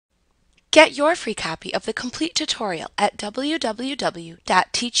Get your free copy of the complete tutorial at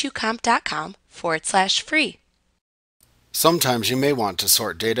www.teachucomp.com/free. Sometimes you may want to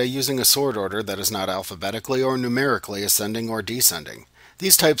sort data using a sort order that is not alphabetically or numerically ascending or descending.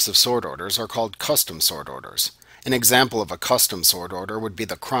 These types of sort orders are called custom sort orders. An example of a custom sort order would be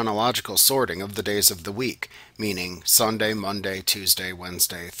the chronological sorting of the days of the week, meaning Sunday, Monday, Tuesday,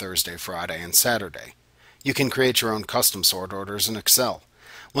 Wednesday, Thursday, Friday, and Saturday. You can create your own custom sort orders in Excel.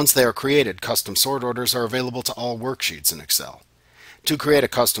 Once they are created, custom sort orders are available to all worksheets in Excel. To create a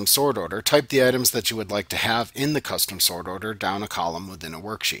custom sort order, type the items that you would like to have in the custom sort order down a column within a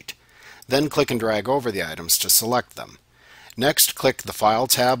worksheet. Then click and drag over the items to select them. Next, click the File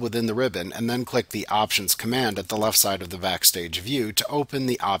tab within the ribbon and then click the Options command at the left side of the Backstage view to open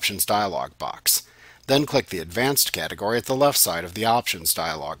the Options dialog box. Then click the Advanced category at the left side of the Options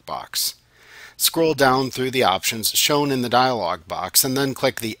dialog box. Scroll down through the options shown in the dialog box and then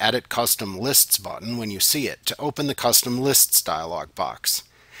click the Edit Custom Lists button when you see it to open the Custom Lists dialog box.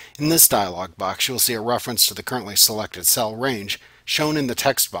 In this dialog box, you'll see a reference to the currently selected cell range shown in the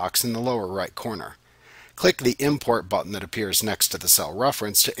text box in the lower right corner. Click the Import button that appears next to the cell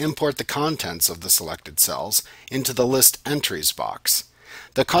reference to import the contents of the selected cells into the List Entries box.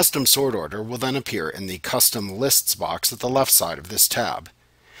 The custom sort order will then appear in the Custom Lists box at the left side of this tab.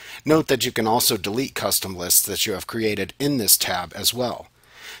 Note that you can also delete custom lists that you have created in this tab as well.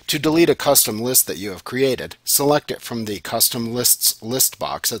 To delete a custom list that you have created, select it from the Custom Lists list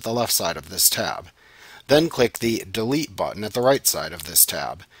box at the left side of this tab. Then click the Delete button at the right side of this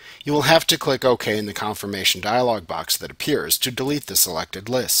tab. You will have to click OK in the confirmation dialog box that appears to delete the selected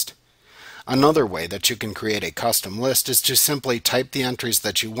list. Another way that you can create a custom list is to simply type the entries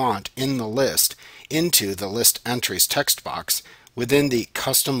that you want in the list into the List Entries text box within the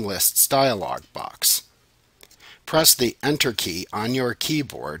Custom Lists dialog box. Press the Enter key on your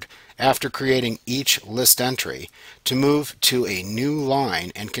keyboard after creating each list entry to move to a new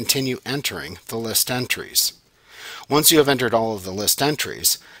line and continue entering the list entries. Once you have entered all of the list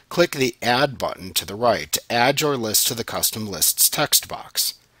entries, click the Add button to the right to add your list to the Custom Lists text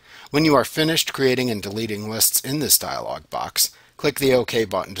box. When you are finished creating and deleting lists in this dialog box, click the OK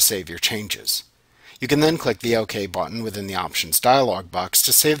button to save your changes. You can then click the OK button within the Options dialog box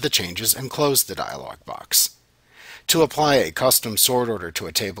to save the changes and close the dialog box. To apply a custom sort order to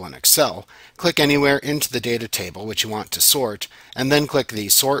a table in Excel, click anywhere into the data table which you want to sort, and then click the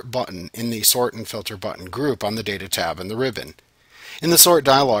Sort button in the Sort and Filter button group on the Data tab in the ribbon. In the Sort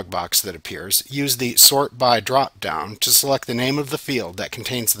dialog box that appears, use the Sort By drop-down to select the name of the field that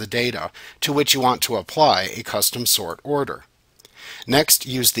contains the data to which you want to apply a custom sort order. Next,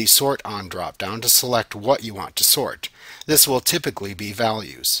 use the Sort On drop-down to select what you want to sort. This will typically be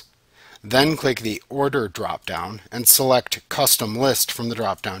values. Then click the Order drop-down and select Custom List from the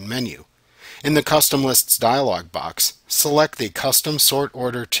drop-down menu. In the Custom Lists dialog box, select the Custom Sort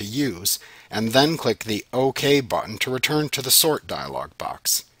Order to use and then click the OK button to return to the Sort dialog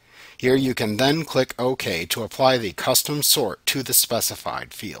box. Here you can then click OK to apply the custom sort to the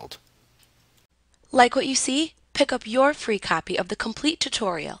specified field. Like what you see? Pick up your free copy of the complete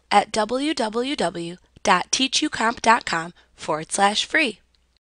tutorial at www.teachucomp.com/free.